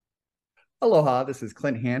Aloha, this is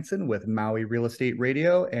Clint Hansen with Maui Real Estate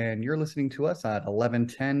Radio, and you're listening to us at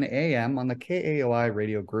 11:10 a.m. on the KAOI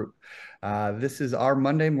radio group. This is our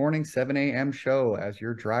Monday morning 7 a.m. show as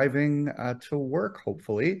you're driving to work,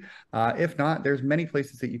 hopefully. If not, there's many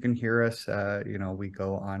places that you can hear us. We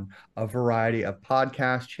go on a variety of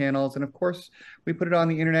podcast channels, and of course, we put it on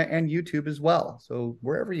the internet and YouTube as well. So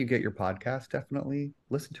wherever you get your podcast, definitely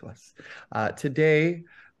listen to us. Today,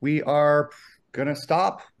 we are going to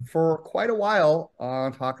stop for quite a while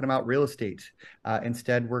on talking about real estate.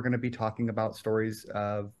 Instead, we're going to be talking about stories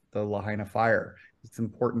of the Lahaina fire. It's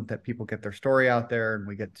important that people get their story out there and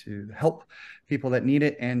we get to help people that need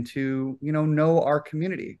it and to, know our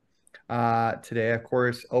community. Today, of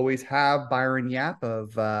course, always have Byron Yap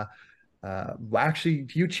of, actually,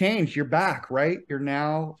 you changed. You're back, right? You're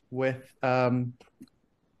now with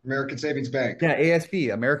American Savings Bank. yeah,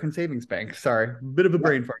 ASB, American Savings Bank. Sorry, bit of a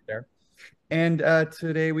brain fart there. And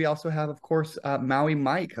today we also have, of course, Maui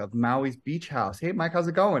Mike of Maui's Beach House. Hey, Mike, how's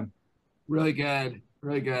it going? Really good.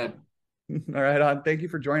 Really good. All right, thank you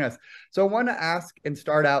for joining us. So I want to ask and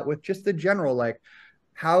start out with just the general, like,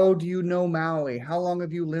 how do you know Maui? How long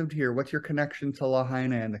have you lived here? What's your connection to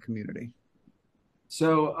Lahaina and the community?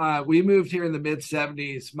 So we moved here in the mid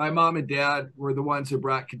 70s. My mom and dad were the ones who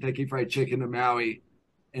brought Kentucky Fried Chicken to Maui.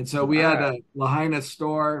 And so we had Wow. a Lahaina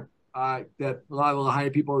store that a lot of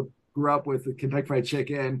Lahaina people grew up with, the Kentucky Fried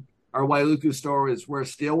Chicken. Our Wailuku store is where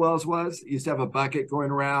Steel Wells was. It used to have a bucket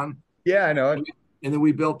going around. Yeah, I know it. And then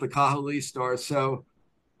we built the Kahului store. So,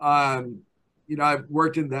 I've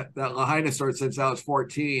worked in that Lahaina store since I was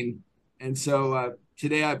 14. And so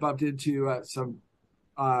today I bumped into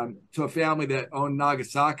to a family that owned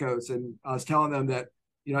Nagasakos, and I was telling them that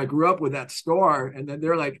I grew up with that store, and then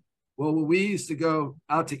they're like, "Well, when we used to go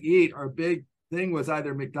out to eat, our big thing was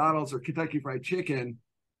either McDonald's or Kentucky Fried Chicken,"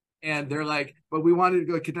 and they're like, "But we wanted to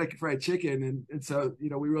go to Kentucky Fried Chicken," and so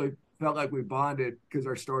we really felt like we bonded because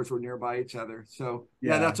our stores were nearby each other. So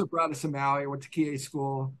yeah, Yeah. that's what brought us to Maui. I went to KA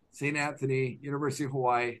school, St. Anthony, University of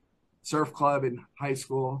Hawaii, surf club in high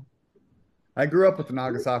school. I grew up with the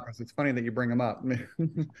Nagasakos. It's funny that you bring them up.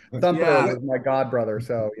 Thumper Yeah. was my god brother,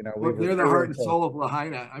 so we Well, were they're the very, heart very and close. soul of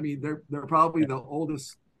Lahaina. I mean, they're probably Yeah. the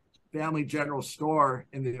oldest family general store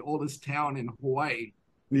in the oldest town in Hawaii,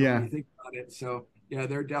 when Yeah. you think about it. So yeah,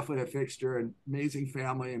 they're definitely a fixture and amazing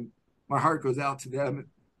family. And my heart goes out to them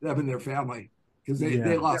and their family, because they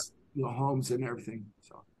Yeah. lost homes and everything.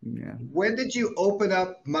 So Yeah. When did you open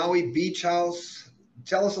up Maui Beach House?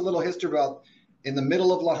 Tell us a little history about in the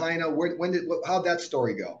middle of Lahaina. How'd that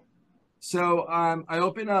story go? I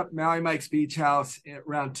opened up Maui Mike's Beach House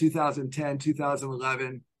around 2010,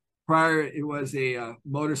 2011. Prior, it was a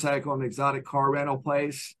motorcycle and exotic car rental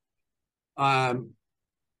place. Um,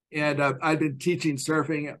 and I've been teaching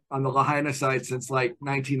surfing on the Lahaina side since like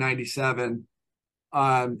 1997.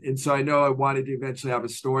 And so I know I wanted to eventually have a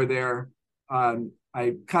store there.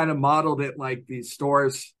 I kind of modeled it like these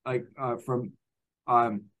stores, like from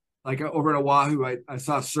like over in Oahu. I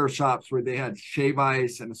saw surf shops where they had shave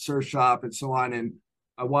ice and a surf shop and so on. And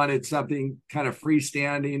I wanted something kind of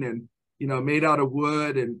freestanding and made out of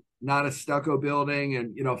wood and not a stucco building,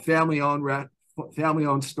 and family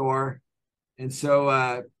owned store. And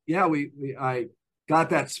so yeah, I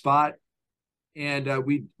got that spot, and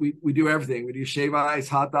we do everything. We do shave ice,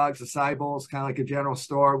 hot dogs, acai bowls, kind of like a general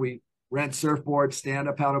store. We rent surfboards, stand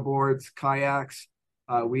up paddleboards, kayaks.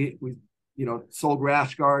 We sold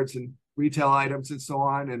rash guards and retail items and so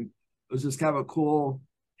on. And it was just kind of a cool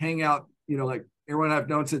hangout. Like everyone I've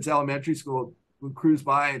known since elementary school would cruise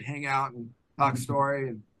by and hang out and talk story.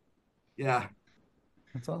 And yeah.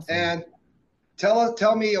 That's awesome. And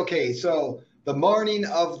tell me, okay, so the morning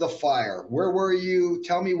of the fire, where were you?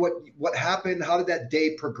 Tell me what happened. How did that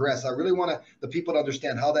day progress? I really want the people to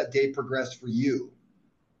understand how that day progressed for you.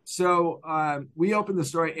 So we opened the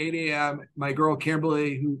store at 8 a.m. My girl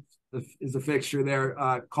Kimberly, who is a fixture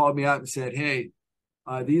there, called me out and said, "Hey,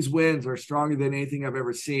 these winds are stronger than anything I've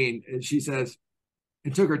ever seen." And she says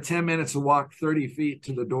it took her 10 minutes to walk 30 feet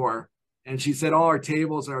to the door. And she said all our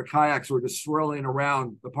tables and our kayaks were just swirling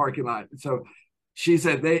around the parking lot. And so she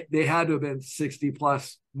said they had to have been 60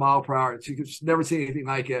 plus mile per hour. She could never see anything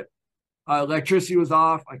like it. Electricity was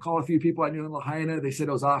off. I called a few people I knew in Lahaina. They said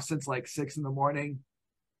it was off since like 6 in the morning.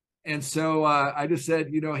 And so I just said,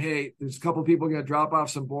 hey, there's a couple of people going to drop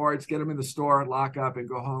off some boards, get them in the store, lock up, and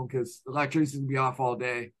go home because the electricity's going to be off all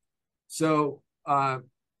day. So a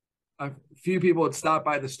few people had stopped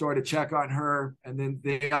by the store to check on her, and then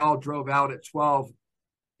they all drove out at 12.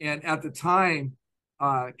 And at the time,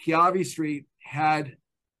 Keawe Street had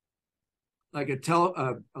like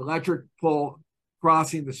a electric pole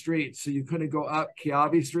crossing the street, so you couldn't go up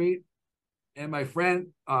Keawe Street. and my friend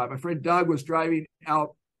Doug was driving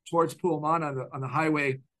out towards Pulamana on the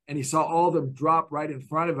highway, and he saw all of them drop right in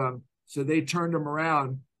front of him. So they turned him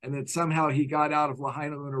around, and then somehow he got out of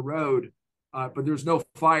Lahaina Luna Road, but there's no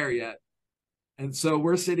fire yet. And so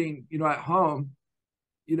we're sitting, at home,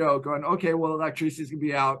 going, okay, well, electricity's gonna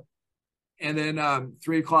be out. And then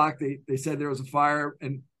 3 o'clock, they said there was a fire,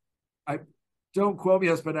 and I don't quote me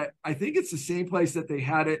on this, but I think it's the same place that they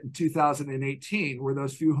had it in 2018, where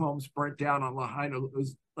those few homes burnt down on Lahaina. It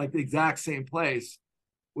was like the exact same place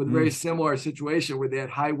with a very similar situation where they had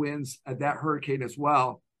high winds at that hurricane as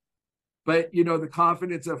well. But the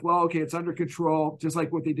confidence of, well, okay, it's under control, just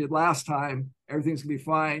like what they did last time. Everything's gonna be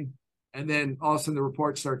fine. And then all of a sudden the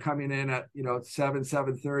reports start coming in at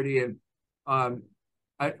 7:30, and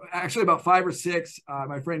I actually about 5 or 6.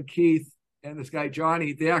 My friend Keith and this guy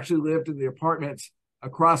Johnny, they actually lived in the apartments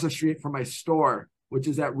across the street from my store, which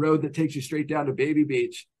is that road that takes you straight down to Baby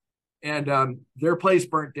Beach. And their place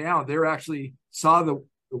burnt down. They actually saw the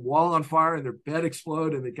wall on fire and their bed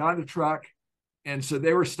explode, and they got in the truck. And so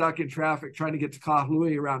they were stuck in traffic trying to get to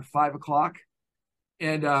Kahului around 5 o'clock.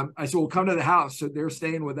 And I said, well, come to the house. So they're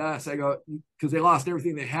staying with us. I go, because they lost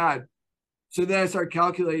everything they had. So then I start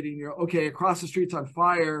calculating, okay, across the street's on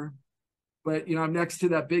fire, but, I'm next to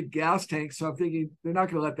that big gas tank. So I'm thinking they're not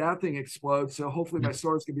going to let that thing explode. So hopefully my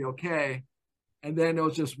store's going to be okay. And then it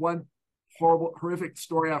was just one horrific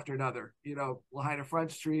story after another, Lahaina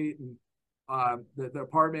Front Street and the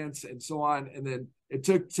apartments and so on. And then it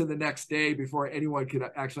took to the next day before anyone could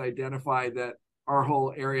actually identify that our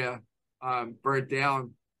whole area burnt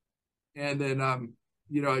down. And then,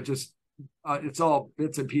 it just, it's all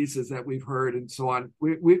bits and pieces that we've heard and so on.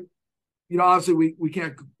 We obviously we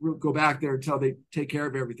can't go back there until they take care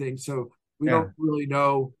of everything. So we don't really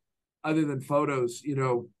know, other than photos,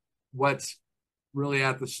 what's really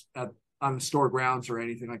on the store grounds or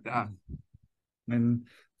anything like that. And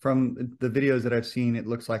from the videos that I've seen, it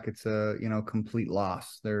looks like it's a, complete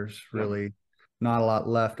loss. There's really not a lot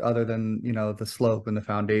left other than, the slope and the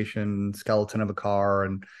foundation, skeleton of a car.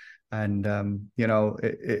 And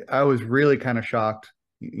I was really kind of shocked,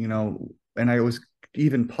 and I was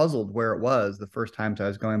even puzzled where it was the first times I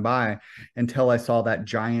was going by, until I saw that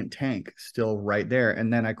giant tank still right there.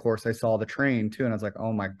 And then of course I saw the train too, and I was like,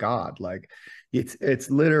 oh my God, like it's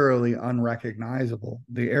literally unrecognizable,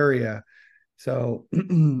 the area. So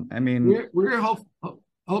I mean, we're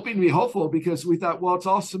hoping to be hopeful, because we thought, well, it's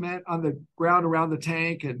all cement on the ground around the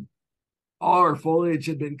tank, and all our foliage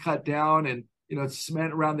had been cut down, and it's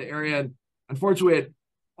cement around the area. And unfortunately, we had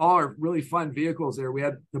all our really fun vehicles there. We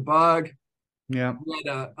had the Bug, we had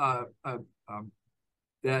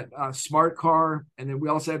that smart car, and then we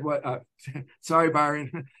also had sorry,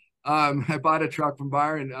 Byron, I bought a truck from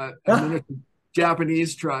Byron, a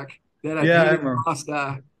Japanese truck that I painted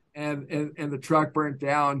Costa, and the truck burnt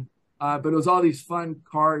down. But it was all these fun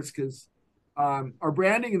cars, because our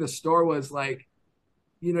branding in the store was like,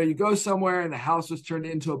 you go somewhere and the house was turned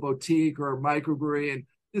into a boutique or a microbrewery, and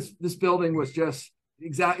this building was just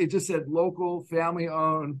it just said local, family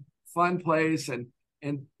owned, fun place, and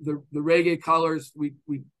the reggae colors. We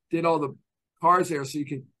did all the cars there so you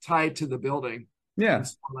could tie it to the building, and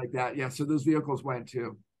stuff like that. Yeah, so those vehicles went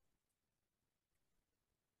too.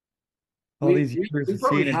 We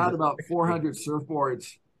probably had about 400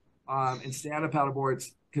 surfboards and stand-up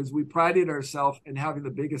paddleboards, because we prided ourselves in having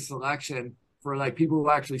the biggest selection for like people who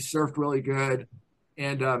actually surfed really good.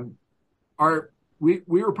 And we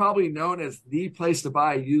were probably known as the place to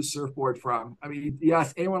buy a used surfboard from. I mean,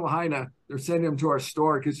 yes, anyone in Lahaina, they're sending them to our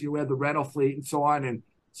store, because we had the rental fleet and so on. And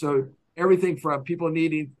so everything from people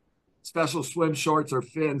needing special swim shorts or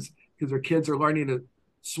fins because their kids are learning to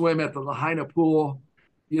swim at the Lahaina pool.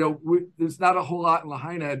 There's not a whole lot in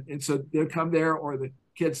Lahaina, and so they'll come there, or the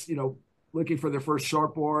kids, looking for their first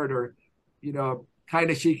shortboard, or,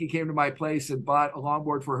 Kaina Shiki came to my place and bought a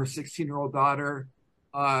longboard for her 16-year-old daughter.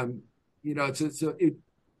 We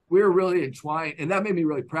were really entwined, and that made me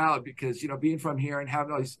really proud, because, being from here and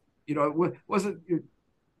having all these, it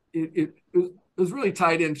was really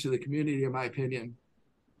tied into the community, in my opinion.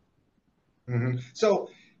 Mm-hmm. So,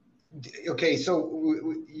 okay, so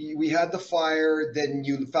we had the fire, then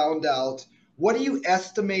you found out. What do you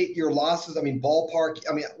estimate your losses? I mean, ballpark.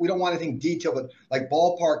 I mean, we don't want anything detailed, but like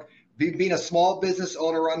ballpark, being a small business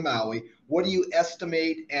owner on Maui, what do you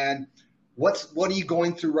estimate, and what are you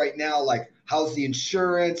going through right now? Like, how's the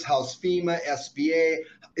insurance? How's FEMA, SBA?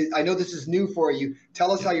 I know this is new for you.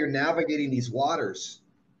 Tell us how you're navigating these waters.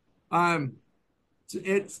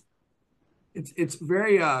 It's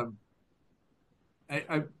very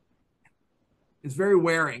it's very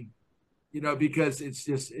wearing, because it's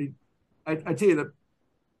just I tell you,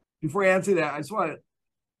 before I answer that, I just want to,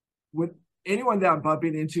 with anyone that I'm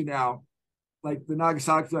bumping into now, like the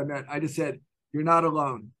Nagasaki I met, I just said, you're not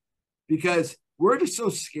alone, because we're just so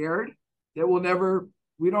scared that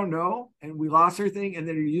we don't know, and we lost everything, and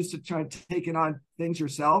then you're used to trying to taking on things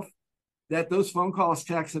yourself, that those phone calls,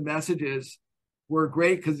 texts, and messages were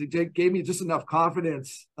great because it gave me just enough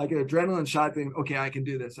confidence, like an adrenaline shot thing. Okay, I can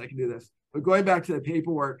do this. I can do this. But going back to the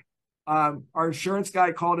paperwork, our insurance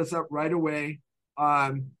guy called us up right away.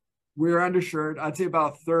 We're underinsured. I'd say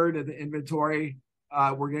about a third of the inventory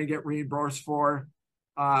we're going to get reimbursed for.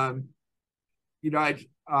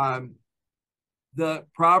 The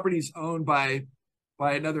property's owned by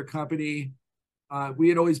another company. We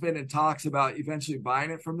had always been in talks about eventually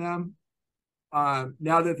buying it from them.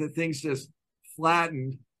 Now that the thing's just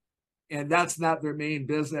flattened, and that's not their main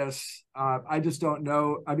business, I just don't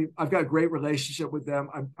know. I mean, I've got a great relationship with them.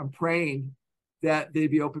 I'm praying that they'd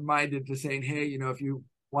be open-minded to saying, hey, if you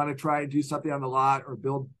want to try and do something on the lot or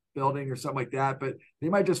building or something like that, but they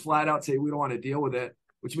might just flat out say, we don't want to deal with it,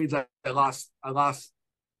 which means I lost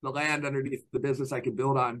the land underneath the business I could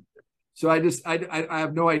build on. So I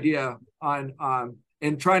have no idea on,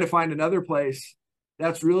 and trying to find another place.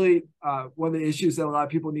 That's really one of the issues that a lot of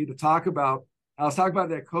people need to talk about. I was talking about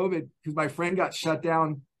that COVID because my friend got shut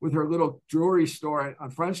down with her little jewelry store on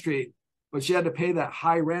Front Street, but she had to pay that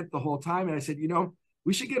high rent the whole time. And I said,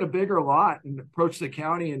 we should get a bigger lot and approach the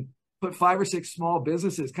county and put 5 or 6 small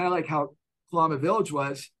businesses, kind of like how Kalama Village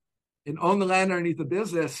was, and own the land underneath the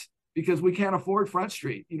business, because we can't afford Front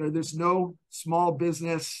Street. There's no small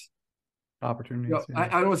business opportunities. I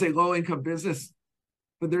don't want to say low income business,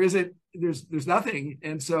 but there's nothing.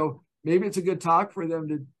 And so maybe it's a good talk for them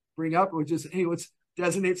to bring up, which is, hey, let's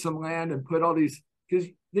designate some land and put all these, because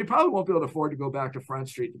they probably won't be able to afford to go back to Front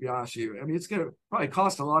Street, to be honest with you. I mean, it's going to probably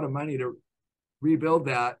cost a lot of money to rebuild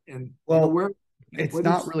that. And it's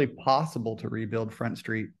not really possible to rebuild Front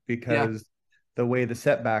Street because the way the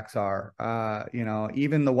setbacks are,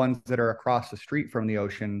 even the ones that are across the street from the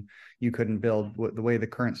ocean, you couldn't build the way the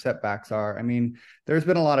current setbacks are. I mean, there's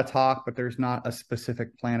been a lot of talk, but there's not a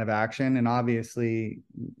specific plan of action. And obviously,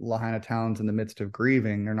 Lahaina town's in the midst of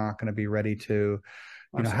grieving. They're not going to be ready to,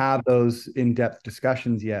 have those in-depth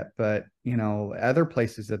discussions yet. But, other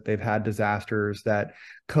places that they've had disasters, that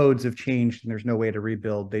codes have changed and there's no way to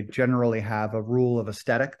rebuild, they generally have a rule of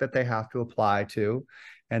aesthetic that they have to apply to.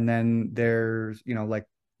 And then there's, like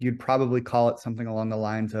you'd probably call it something along the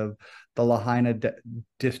lines of the Lahaina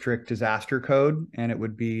District Disaster Code. And it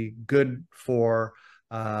would be good for,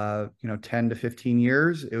 10 to 15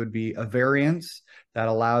 years. It would be a variance that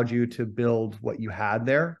allowed you to build what you had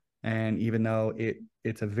there. And even though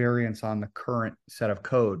it's a variance on the current set of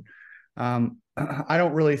code, I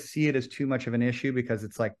don't really see it as too much of an issue because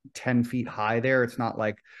it's like 10 feet high there. It's not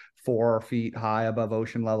like 4 feet high above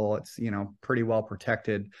ocean level. It's, pretty well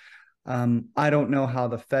protected. I don't know how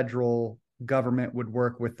the federal government would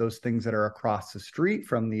work with those things that are across the street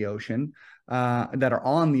from the ocean, that are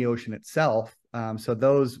on the ocean itself. So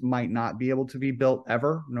those might not be able to be built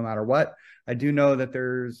ever, no matter what. I do know that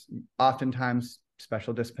there's oftentimes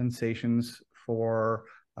special dispensations for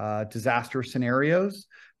disaster scenarios.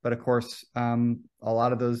 But of course, a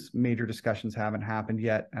lot of those major discussions haven't happened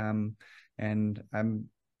yet. And I'm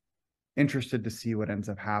interested to see what ends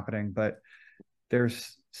up happening. But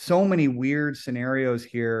there's so many weird scenarios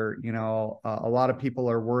here. A lot of people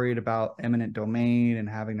are worried about eminent domain and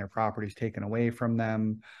having their properties taken away from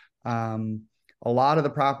them. A lot of the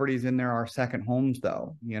properties in there are second homes,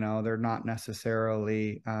 though. They're not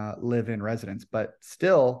necessarily live-in residents, but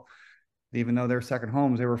still, even though they're second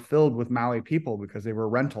homes, they were filled with Maui people because they were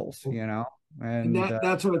rentals, and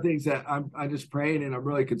that's one of the things that I'm just praying and I'm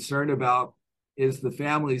really concerned about is the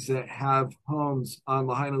families that have homes on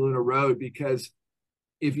Lahaina Luna Road. Because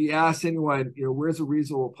if you ask anyone, where's a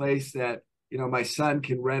reasonable place that, my son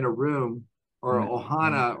can rent a room or a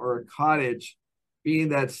ohana or a cottage, being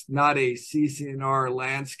that's not a CCNR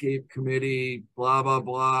landscape committee, blah, blah,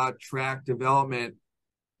 blah, tract development,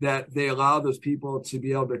 that they allow those people to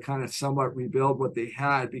be able to kind of somewhat rebuild what they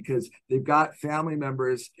had, because they've got family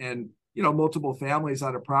members and, multiple families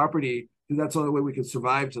on a property. That's the only way we can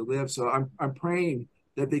survive to live. So I'm praying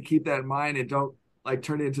that they keep that in mind and don't like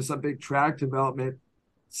turn it into some big tract development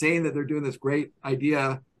saying that they're doing this great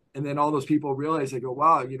idea. And then all those people realize, they go,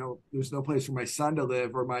 wow, there's no place for my son to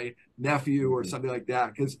live or my nephew or something like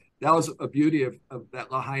that. Because that was a beauty of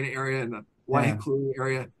that Lahaina area and the Waihaklui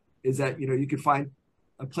area, is that, you could find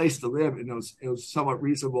a place to live and it was somewhat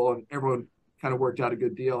reasonable and everyone kind of worked out a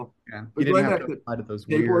good deal. Yeah. But going back to those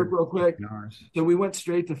paperwork real quick. So we went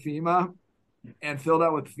straight to FEMA and filled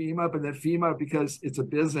out with FEMA, but then FEMA, because it's a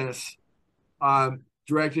business,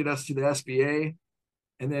 directed us to the SBA,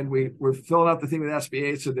 and then we're filling out the thing with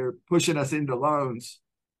SBA, so they're pushing us into loans,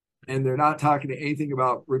 and they're not talking to anything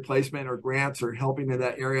about replacement or grants or helping in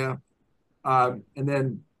that area.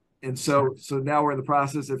 So now we're in the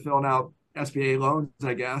process of filling out SBA loans,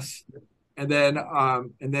 I guess. And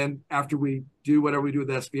then after we do whatever we do with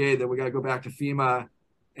the SBA, then we got to go back to FEMA.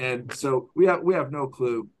 And so we have no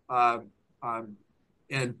clue.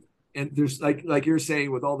 And there's like you're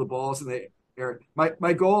saying, with all the balls in the air,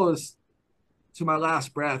 my goal is, to my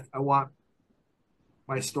last breath, I want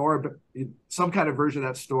my store, but some kind of version of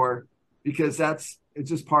that store, because it's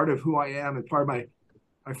just part of who I am and part of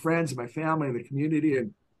my friends and my family and the community.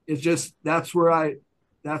 And it's just, that's where I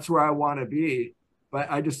want to be. But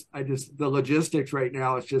I just the logistics right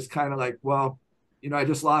now, it's just kind of like, well, I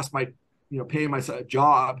just lost my, paying myself a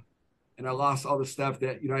job, and I lost all the stuff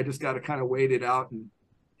that, I just got to kind of wait it out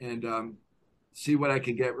and see what I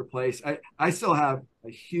can get replaced. I still have a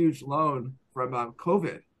huge loan from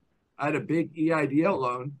COVID. I had a big EIDL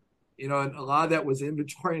loan, and a lot of that was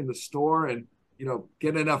inventory in the store and,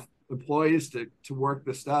 getting enough employees to work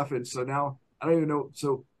the stuff. And so now I don't even know.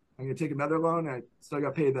 So I'm going to take another loan. I still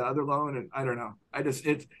got to pay the other loan. And I don't know.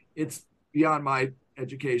 It's beyond my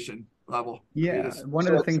education level. Yeah. One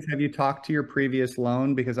of the things, have you talked to your previous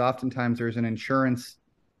loan? Because oftentimes there's an insurance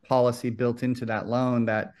policy built into that loan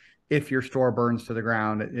that if your store burns to the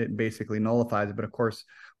ground, it basically nullifies it. But of course,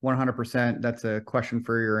 100%, that's a question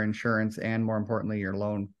for your insurance and, more importantly, your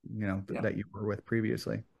loan, that you were with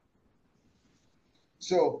previously.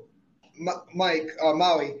 So, Mike,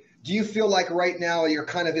 Maui, do you feel like right now you're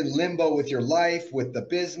kind of in limbo with your life, with the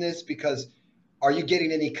business? Because are you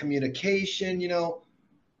getting any communication?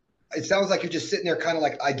 It sounds like you're just sitting there kind of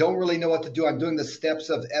like, I don't really know what to do. I'm doing the steps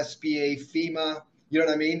of SBA, FEMA, you know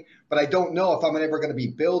what I mean? But I don't know if I'm ever going to be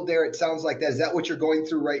billed there. It sounds like that. Is that what you're going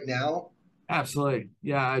through right now? Absolutely.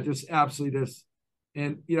 Yeah, I just absolutely just,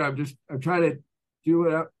 and I'm trying to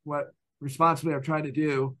do what responsibly I'm trying to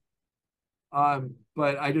do. But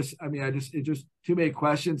it's just too many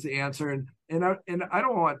questions to answer. And I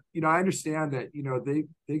don't want, I understand that,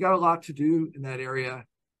 they got a lot to do in that area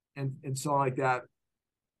and so on like that.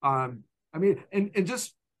 And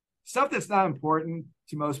just stuff that's not important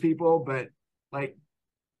to most people, but like,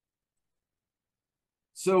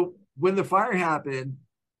 so when the fire happened,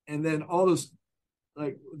 and then all those,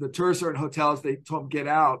 like the tourists are in hotels, they told them get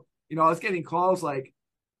out. I was getting calls like,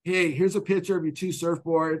 hey, here's a picture of your 2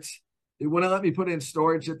 surfboards. They wouldn't let me put it in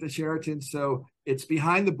storage at the Sheraton, so it's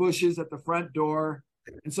behind the bushes at the front door.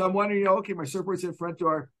 And so I'm wondering, okay, my surfboard's in the front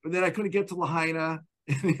door, but then I couldn't get to Lahaina,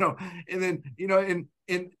 and then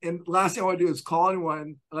and last thing I want to do is call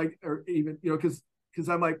anyone, like, or even because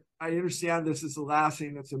I'm like, I understand this is the last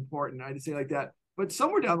thing that's important. I just say like that. But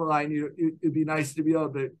somewhere down the line, it'd be nice to be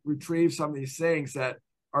able to retrieve some of these things that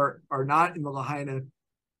are not in the Lahaina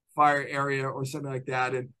fire area or something like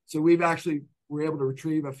that. And so we're able to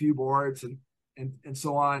retrieve a few boards and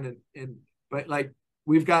so on. But like,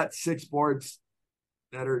 we've got 6 boards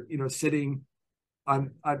that are, sitting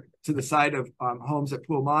on to the side of homes at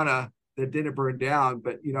Puamana that didn't burn down.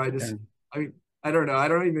 But, I don't know. I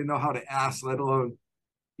don't even know how to ask, let alone,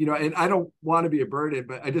 and I don't want to be a burden,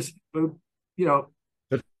 but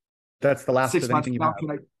that's the last 6 of months anything now,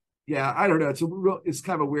 you have. I don't know. It's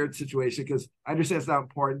kind of a weird situation, because I understand it's not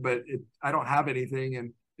important, but I don't have anything,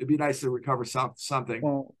 and it'd be nice to recover something.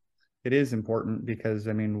 Well, it is important because,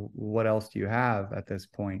 what else do you have at this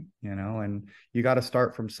point, and you got to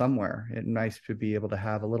start from somewhere. It's nice to be able to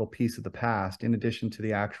have a little piece of the past in addition to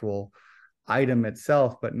the actual item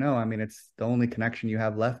itself. But no, it's the only connection you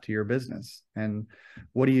have left to your business. And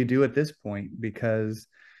what do you do at this point? Because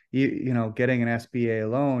getting an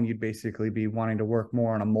SBA loan, you'd basically be wanting to work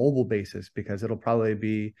more on a mobile basis, because it'll probably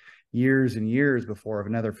be years and years before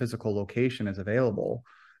another physical location is available.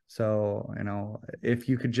 So, if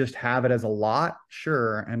you could just have it as a lot,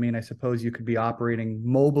 sure. I suppose you could be operating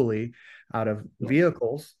mobily out of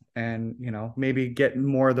vehicles and, maybe getting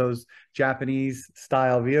more of those Japanese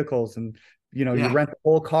style vehicles, and, you rent the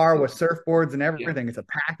whole car with surfboards and everything. It's a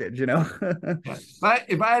package,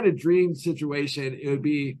 If I had a dream situation, it would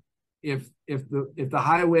be if the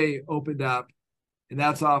highway opened up, and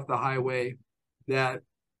that's off the highway, that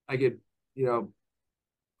I could,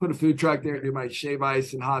 put a food truck there, do my shave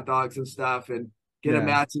ice and hot dogs and stuff, and get a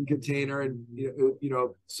Matson container, and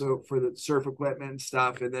so for the surf equipment and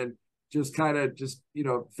stuff, and then just kind of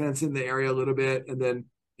fence in the area a little bit, and then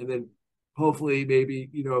hopefully maybe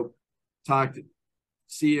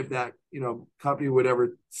see if that company would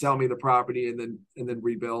ever sell me the property, and then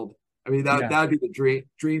rebuild. That'd be the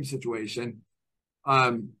dream situation.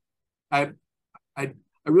 I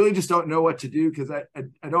I really just don't know what to do because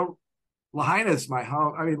I don't. Lahaina is my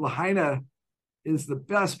home. I mean, Lahaina is the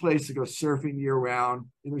best place to go surfing year round.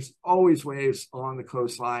 And there's always waves along the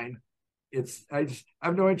coastline. I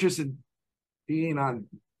have no interest in being on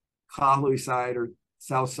Kahului side or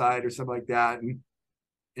south side or something like that.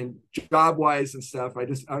 And job wise and stuff, I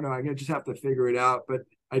don't know. I'm gonna just have to figure it out. But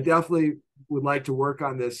I definitely would like to work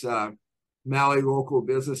on this Maui local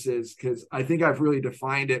businesses because I think I've really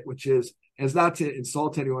defined it, which is, as not to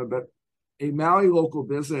insult anyone, but a Maui local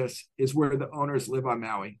business is where the owners live on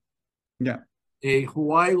Maui. Yeah. A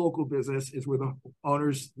Hawaii local business is where the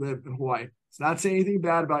owners live in Hawaii. It's not saying anything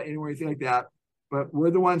bad about anyone or anything like that, but we're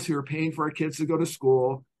the ones who are paying for our kids to go to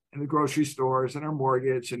school and the grocery stores and our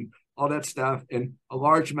mortgage and all that stuff. And a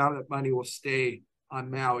large amount of that money will stay on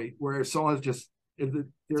Maui, where someone's just, it's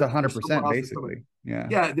 100% basically.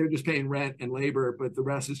 Yeah, they're just paying rent and labor, but the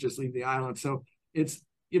rest is just leaving the island. So it's,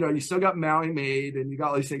 you still got Maui made and you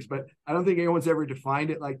got all these things, but I don't think anyone's ever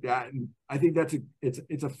defined it like that. And I think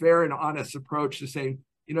it's a fair and honest approach to saying,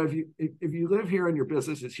 if you live here and your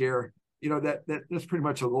business is here, that's pretty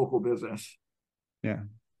much a local business. Yeah.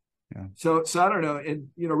 Yeah. So I don't know. And,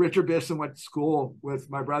 Richard Bisson went to school with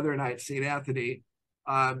my brother and I at St. Anthony.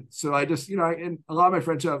 So I just, and a lot of my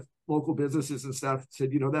friends have local businesses and stuff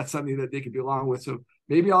said, that's something that they could be along with. So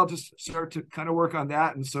maybe I'll just start to kind of work on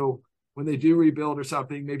that. And so when they do rebuild or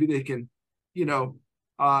something, maybe they can,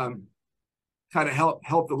 kind of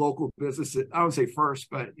help the local businesses. I wouldn't say first,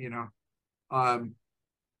 but,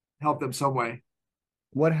 help them some way.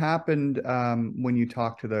 What happened when you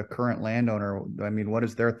talked to the current landowner? I mean, what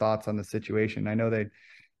is their thoughts on the situation? I know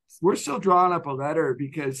we're still drawing up a letter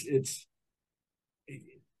because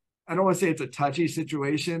I don't want to say it's a touchy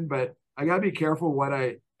situation, but I got to be careful what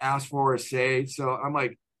I ask for or say. So I'm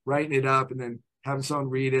like writing it up and then having someone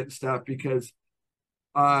read it and stuff because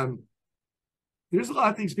there's a lot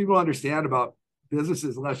of things people understand about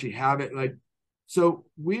businesses unless you have it. Like, so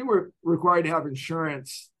we were required to have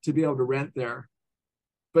insurance to be able to rent there.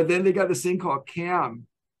 But then they got this thing called CAM,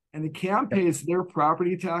 and the CAM pays their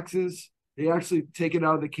property taxes. They actually take it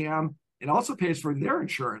out of the CAM and also pays for their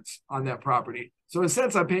insurance on that property. So in a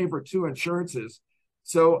sense, I'm paying for two insurances.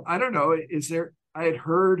 So I don't know, I had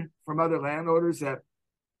heard from other landowners that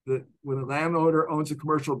when a landowner owns a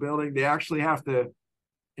commercial building, they actually have to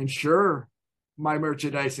insure my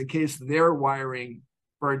merchandise in case their wiring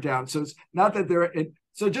burned down. So it's not that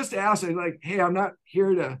so just to ask, like, hey, I'm not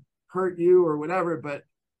here to hurt you or whatever, but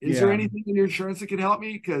is there anything in your insurance that can help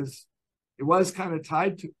me? Because it was kind of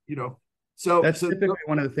tied to, so that's typically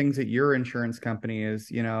one of the things that your insurance company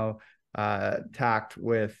is, tacked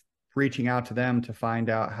with reaching out to them to find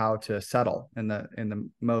out how to settle in the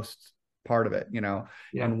most part of it,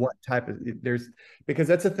 and what type of because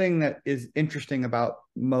that's the thing that is interesting about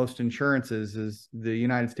most insurances is the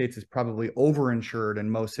United States is probably overinsured in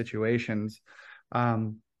most situations.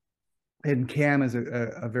 And CAM is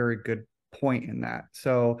a very good point in that.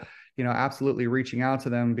 So, absolutely reaching out to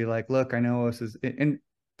them and be like, look, I know this is, and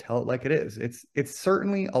tell it like it is. It's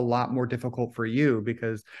certainly a lot more difficult for you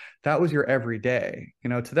because that was your everyday.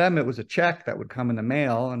 To them, it was a check that would come in the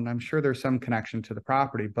mail, and I'm sure there's some connection to the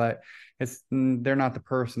property, but they're not the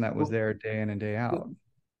person that was there day in and day out.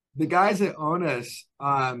 The guys that own us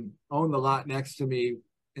own the lot next to me,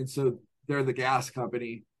 and so they're the gas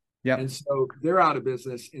company. Yeah, and so they're out of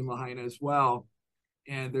business in Lahaina as well,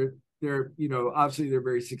 and they're obviously they're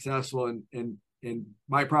very successful, and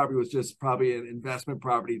my property was just probably an investment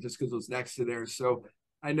property just because it was next to theirs. So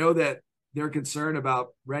I know that they're concerned about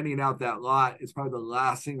renting out that lot. It's probably the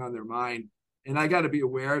last thing on their mind, and I got to be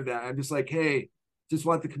aware of that. I'm just like, hey, just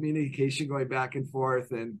want the communication going back and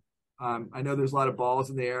forth, and I know there's a lot of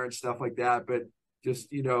balls in the air and stuff like that, but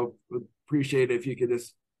just would appreciate it if you could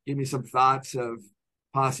just give me some thoughts of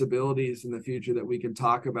possibilities in the future that we can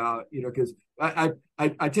talk about, because I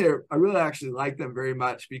tell you, I really actually like them very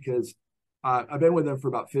much because I've been with them for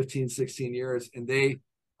about 15, 16 years, and they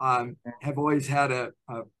have always had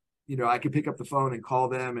I could pick up the phone and call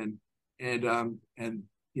them and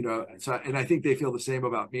so, and I think they feel the same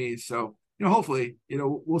about me. So, hopefully,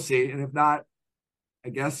 we'll see. And if not, I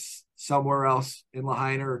guess somewhere else in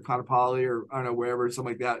Lahaina or Kaanapali or I don't know, wherever,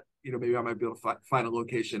 something like that, maybe I might be able to find a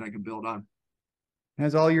location I can build on.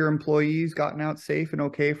 Has all your employees gotten out safe and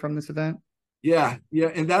okay from this event? Yeah.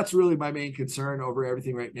 And that's really my main concern over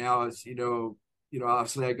everything right now is,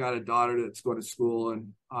 obviously I got a daughter that's going to school,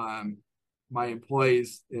 and my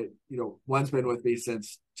employees, one's been with me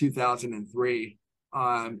since 2003.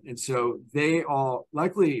 And so they all,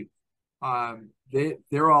 luckily,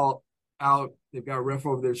 they're all out. They've got a roof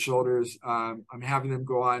over their shoulders. I'm having them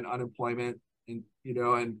go on unemployment and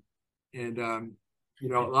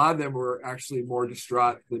a lot of them were actually more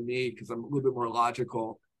distraught than me because I'm a little bit more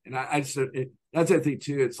logical. And that's the thing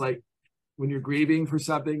too. It's like when you're grieving for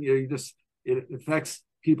something, it affects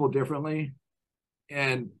people differently.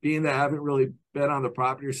 And being that I haven't really been on the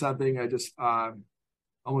property or something, I just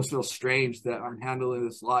almost feel strange that I'm handling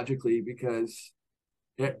this logically because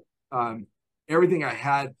everything I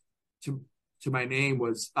had to my name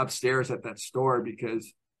was upstairs at that store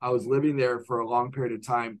because I was living there for a long period of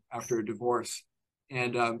time after a divorce.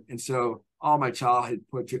 And so all my childhood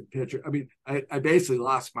picture. I mean, I basically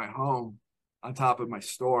lost my home on top of my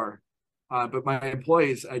store. But my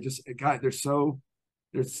employees, God, there's so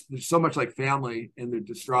much like family, and they're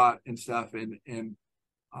distraught and stuff.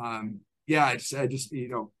 Yeah, I just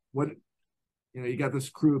you got this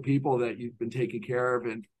crew of people that you've been taking care of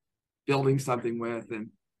and building something with, and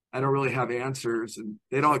I don't really have answers, and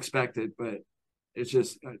they don't expect it, but it's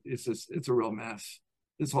a real mess.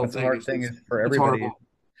 This whole That's the thing hard thing is for it's everybody horrible.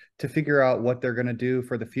 to figure out what they're going to do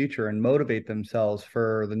for the future and motivate themselves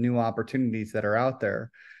for the new opportunities that are out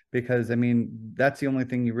there. Because I mean, that's the only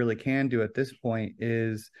thing you really can do at this point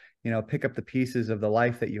is, pick up the pieces of the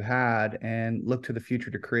life that you had and look to the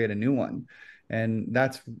future to create a new one. And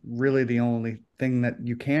that's really the only thing that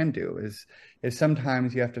you can do is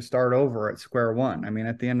sometimes you have to start over at square one. I mean,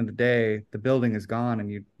 at the end of the day, the building is gone and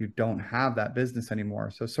you don't have that business anymore.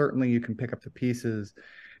 So certainly you can pick up the pieces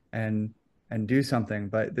and do something,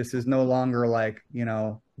 but this is no longer like,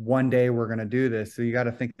 one day we're going to do this. So you got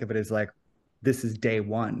to think of it as like, this is day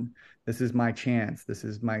one. This is my chance. This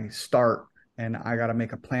is my start. And I got to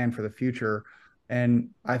make a plan for the future. And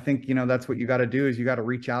I think, that's what you got to do is you got to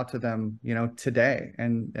reach out to them, today.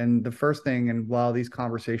 And the first thing, and while these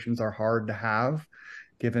conversations are hard to have,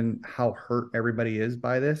 given how hurt everybody is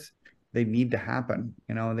by this, they need to happen.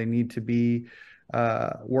 They need to be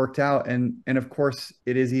worked out. And of course,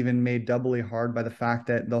 it is even made doubly hard by the fact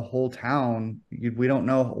that the whole town, we don't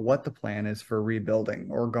know what the plan is for rebuilding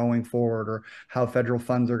or going forward, or how federal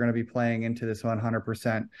funds are going to be playing into this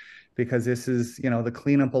 100%. Because this is, the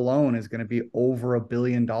cleanup alone is going to be over $1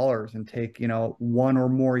 billion and take, 1 or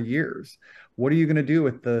more years. What are you going to do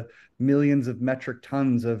with the millions of metric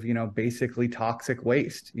tons of, basically toxic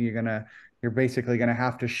waste? You're basically going to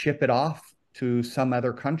have to ship it off to some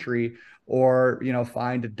other country, or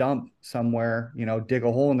find a dump somewhere, dig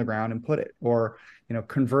a hole in the ground and put it, or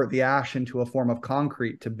convert the ash into a form of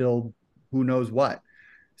concrete to build who knows what.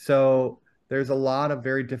 So there's a lot of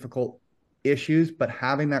very difficult issues, but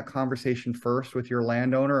having that conversation first with your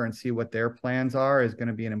landowner and see what their plans are is going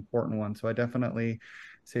to be an important one. So I definitely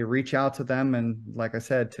say reach out to them, and like I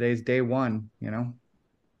said, today's day one. Yeah.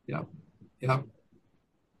 Yeah.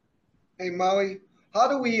 Hey, Maui, how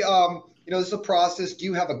do we, this is a process. Do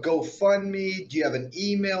you have a GoFundMe? Do you have an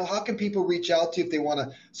email? How can people reach out to you if they want to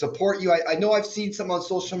support you? I know I've seen some on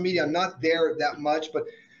social media. I'm not there that much, but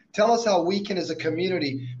tell us how we can, as a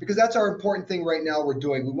community, because that's our important thing right now we're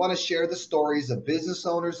doing. We want to share the stories of business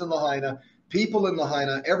owners in Lahaina, people in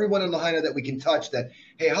Lahaina, everyone in Lahaina that we can touch that,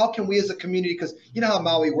 hey, how can we as a community, because you know how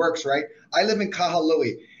Maui works, right? I live in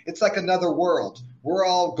Kahului. It's like another world. We're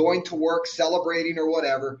all going to work, celebrating or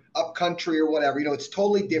whatever, up country or whatever. It's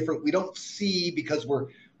totally different. We don't see because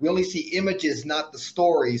we only see images, not the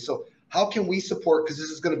story. So how can we support? Because this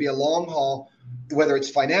is going to be a long haul, whether it's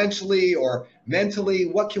financially or mentally.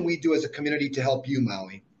 What can we do as a community to help you,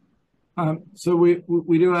 Maui? So we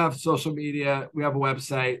do have social media. We have a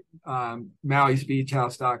website,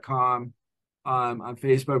 mausbeachhouse.com. On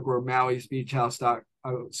Facebook, we're Maui's Beach House.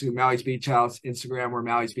 Maui's Beach House. Instagram, we're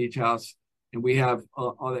Maui's Beach House. And we have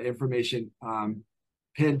all the information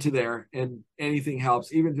pinned to there. And anything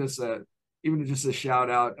helps. Even just a shout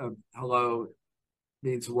out of hello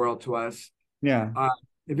means the world to us. Yeah.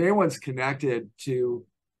 If anyone's connected to,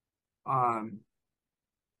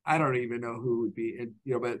 I don't even know who would be,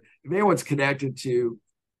 but if anyone's connected to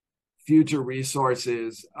future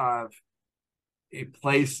resources of a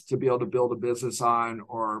place to be able to build a business on,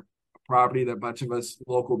 or a property that a bunch of us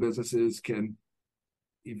local businesses can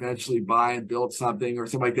eventually buy and build something or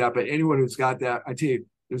something like that. But anyone who's got that, I tell you,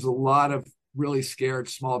 there's a lot of really scared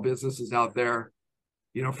small businesses out there,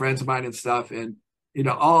 friends of mine and stuff. And,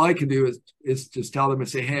 all I can do is just tell them and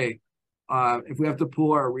say, hey, if we have to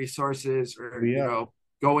pool our resources or,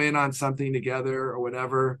 go in on something together or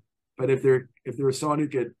whatever, but if there was someone who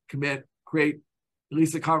could create at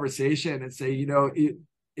least a conversation and say,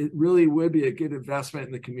 it really would be a good investment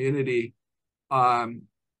in the community,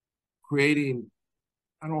 creating,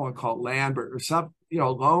 I don't want to call it land, but or some,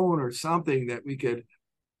 loan or something that we could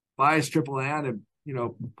buy a strip of land and,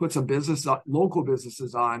 put some local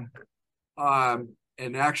businesses on,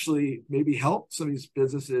 and actually maybe help some of these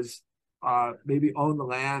businesses maybe own the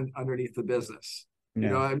land underneath the business.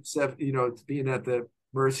 Yeah. Instead of, it's being at the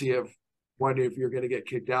mercy of wondering if you're going to get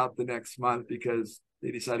kicked out the next month because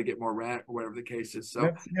they decide to get more rent or whatever the case is.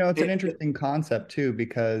 So It's an interesting concept too,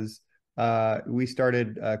 because we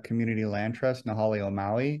started a community land trust in Nahalio,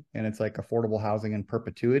 Maui, and it's like affordable housing in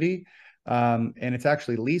perpetuity. And it's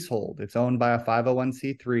actually leasehold. It's owned by a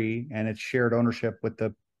 501c3 and it's shared ownership with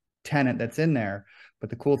the tenant that's in there. But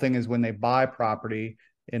the cool thing is when they buy property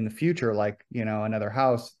in the future, like, another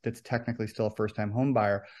house that's technically still a first-time home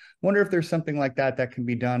buyer, wonder if there's something like that that can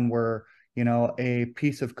be done where, a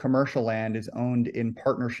piece of commercial land is owned in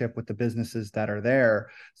partnership with the businesses that are there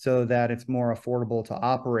so that it's more affordable to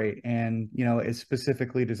operate and, is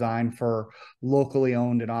specifically designed for locally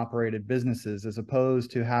owned and operated businesses as opposed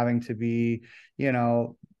to having to be, you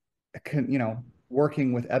know,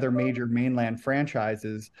 working with other major mainland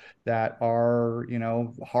franchises that are,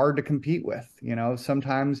 hard to compete with.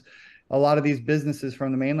 Sometimes a lot of these businesses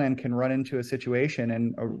from the mainland can run into a situation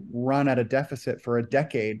and run at a deficit for a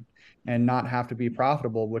decade and not have to be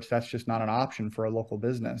profitable, which that's just not an option for a local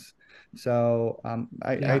business. So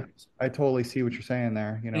yeah, I totally see what you're saying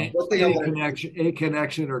there. a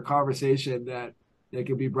connection or conversation that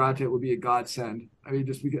can be brought to it would be a godsend. I mean,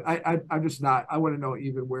 just because I'm just not, I wouldn't know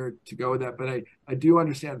even where to go with that, but I do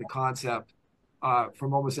understand the concept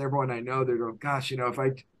from almost everyone I know. They're going, gosh, if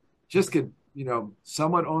I just could,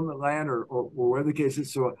 somewhat own the land or whatever the case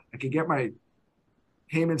is, so I could get my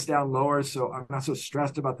payments down lower, so I'm not so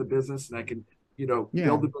stressed about the business, and I can, Yeah.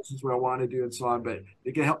 build the business where I want to do and so on. But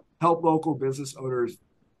it can help local business owners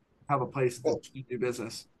have a place to do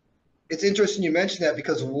business. It's interesting you mentioned that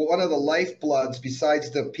because one of the lifebloods,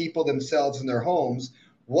 besides the people themselves in their homes,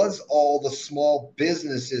 was all the small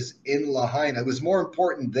businesses in Lahaina. It was more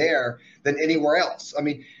important there than anywhere else. I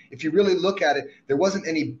mean, if you really look at it, there wasn't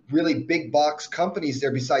any really big box companies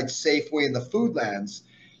there besides Safeway and the Foodlands.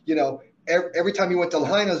 Every time you went to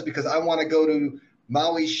Lahaina is because I want to go to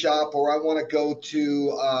Maui shop or I want to go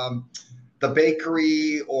to the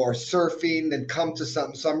bakery or surfing and come to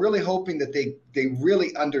something. So I'm really hoping that they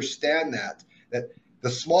really understand that the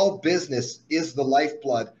small business is the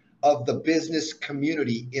lifeblood of the business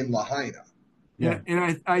community in Lahaina. Yeah,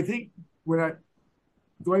 and I think when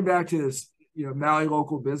going back to this, Maui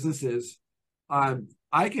local businesses,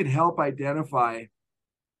 I can help identify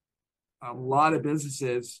a lot of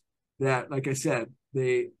businesses that, like I said,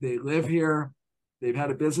 they live here, they've had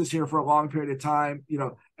a business here for a long period of time,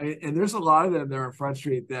 and there's a lot of them there on Front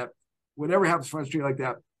Street that whatever happens Front Street like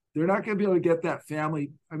that, they're not going to be able to get that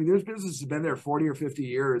family. I mean, there's businesses that have been there 40 or 50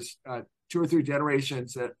 years, 2 or 3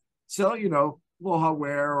 generations that sell, Aloha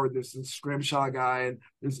wear, or there's a scrimshaw guy, and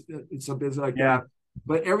there's some business like that.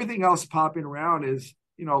 But everything else popping around is,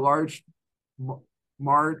 a large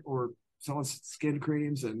mart or someone's skin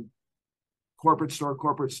creams and corporate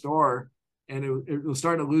store, and it was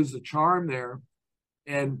starting to lose the charm there.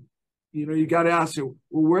 And you got to ask, well,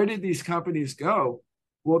 where did these companies go?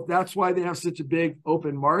 Well, that's why they have such a big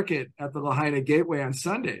open market at the Lahaina Gateway on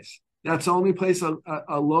Sundays. That's the only place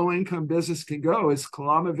a low-income business can go is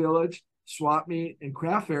Kalama Village, swap meet, and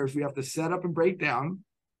craft fairs. We have to set up and break down,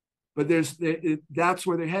 but that's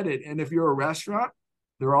where they're headed. And if you're a restaurant,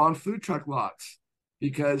 they're all on food truck lots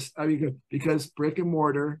because brick and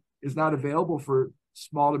mortar is not available for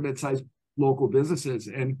small to mid-sized local businesses.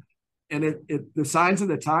 And the signs of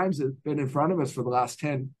the times have been in front of us for the last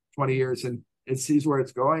 10, 20 years, and it sees where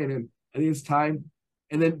it's going. And I think it's time.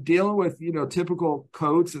 And then dealing with, typical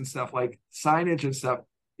codes and stuff like signage and stuff,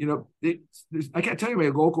 I can't tell you how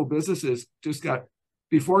many local businesses just got,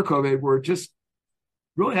 before COVID, were just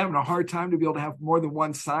really having a hard time to be able to have more than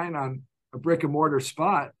one sign on a brick and mortar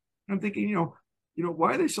spot. And I'm thinking,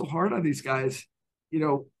 why are they so hard on these guys?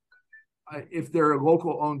 If they're a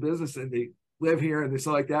local owned business and they live here and they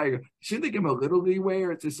stuff like that, shouldn't they give them a little leeway?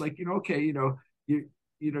 Or it's just like, okay,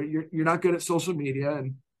 you're not good at social media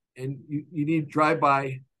and you need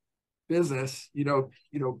drive-by business,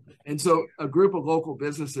 and so a group of local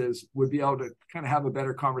businesses would be able to kind of have a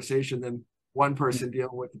better conversation than one person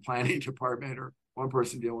dealing with the planning department or one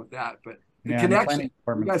person dealing with that. But the connection,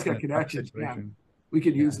 you guys got connections, man. We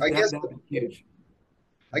could use that. That'd be huge.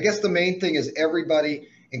 I guess the main thing is everybody,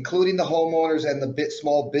 including the homeowners and the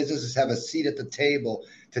small businesses, have a seat at the table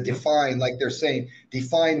to define, like they're saying,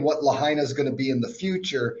 define what Lahaina is going to be in the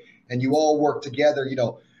future, and you all work together,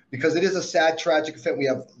 because it is a sad, tragic event. We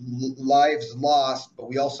have lives lost, but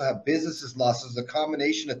we also have businesses lost. It's a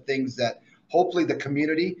combination of things that hopefully the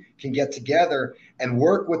community can get together and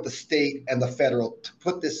work with the state and the federal to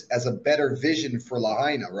put this as a better vision for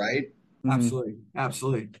Lahaina, right? Absolutely.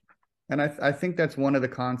 Absolutely. And I think that's one of the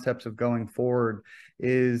concepts of going forward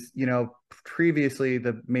is, previously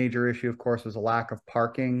the major issue, of course, was a lack of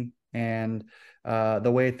parking. And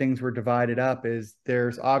the way things were divided up is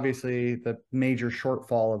there's obviously the major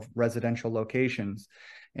shortfall of residential locations.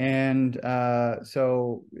 And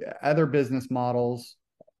so other business models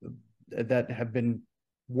that have been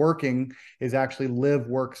working is actually live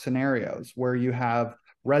work scenarios where you have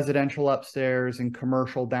residential upstairs and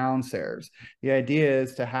commercial downstairs. The idea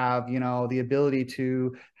is to have, the ability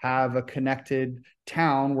to have a connected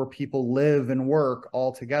town where people live and work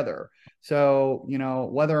all together. So,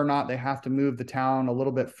 whether or not they have to move the town a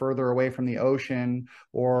little bit further away from the ocean,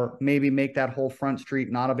 or maybe make that whole front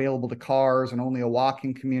street not available to cars and only a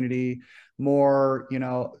walking community, more,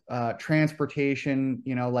 transportation,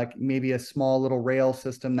 like maybe a small little rail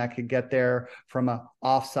system that could get there from a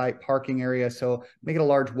offsite parking area. So make it a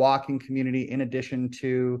large walking community in addition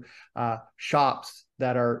to shops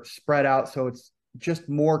that are spread out. So it's just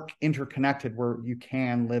more interconnected where you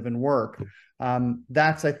can live and work.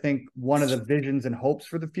 That's, I think, one of the visions and hopes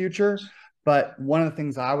for the future. But one of the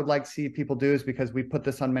things I would like to see people do is, because we put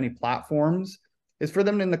this on many platforms, is for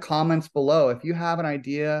them in the comments below. If you have an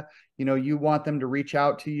idea, you want them to reach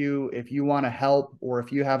out to you, if you want to help, or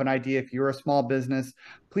if you have an idea, if you're a small business,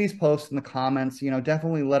 please post in the comments.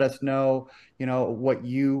 Definitely let us know, what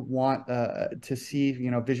you want to see,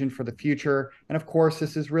 vision for the future. And of course,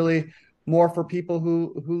 this is really more for people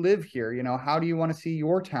who live here. How do you want to see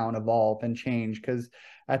your town evolve and change? Because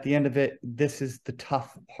at the end of it, this is the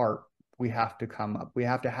tough part. We have to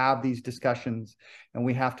have these discussions, and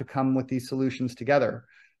we have to come with these solutions together.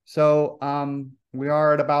 So we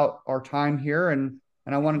are at about our time here, and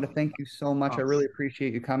I wanted to thank you so much. I really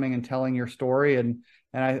appreciate you coming and telling your story, and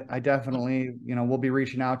I definitely, will be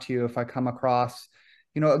reaching out to you if I come across,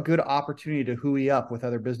 a good opportunity to hooey up with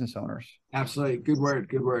other business owners. Absolutely. Good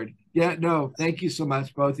word. Yeah, no, thank you so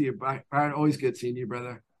much, both of you. Byron, always good seeing you,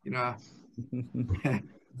 brother. Yeah. And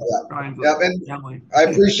I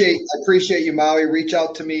appreciate you, Maui. Reach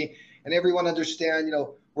out to me, and everyone understand,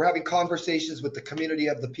 we're having conversations with the community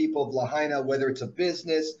of the people of Lahaina, whether it's a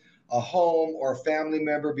business, a home, or a family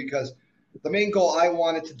member, because the main goal I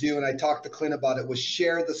wanted to do, and I talked to Clint about it, was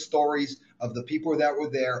share the stories of the people that were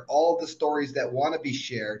there, all the stories that want to be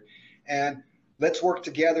shared, and let's work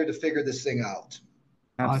together to figure this thing out.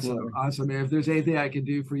 Absolutely. Awesome, man. If there's anything I can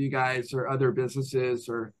do for you guys or other businesses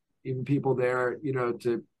or even people there,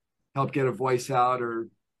 to help get a voice out, or,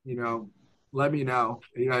 let me know.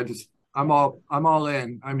 I'm all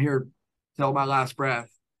in. I'm here till my last breath.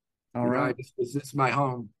 All right. This is my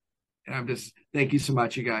home. And thank you so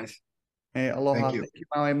much, you guys. Hey, aloha. Thank you,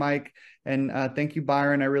 Maui, Mike. And thank you,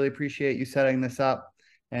 Byron. I really appreciate you setting this up.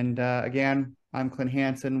 And again, I'm Clint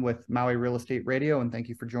Hansen with Maui Real Estate Radio, and thank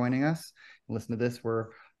you for joining us. Listen to this where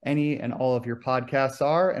any and all of your podcasts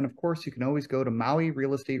are. And of course, you can always go to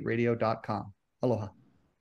mauirealestateradio.com. Aloha.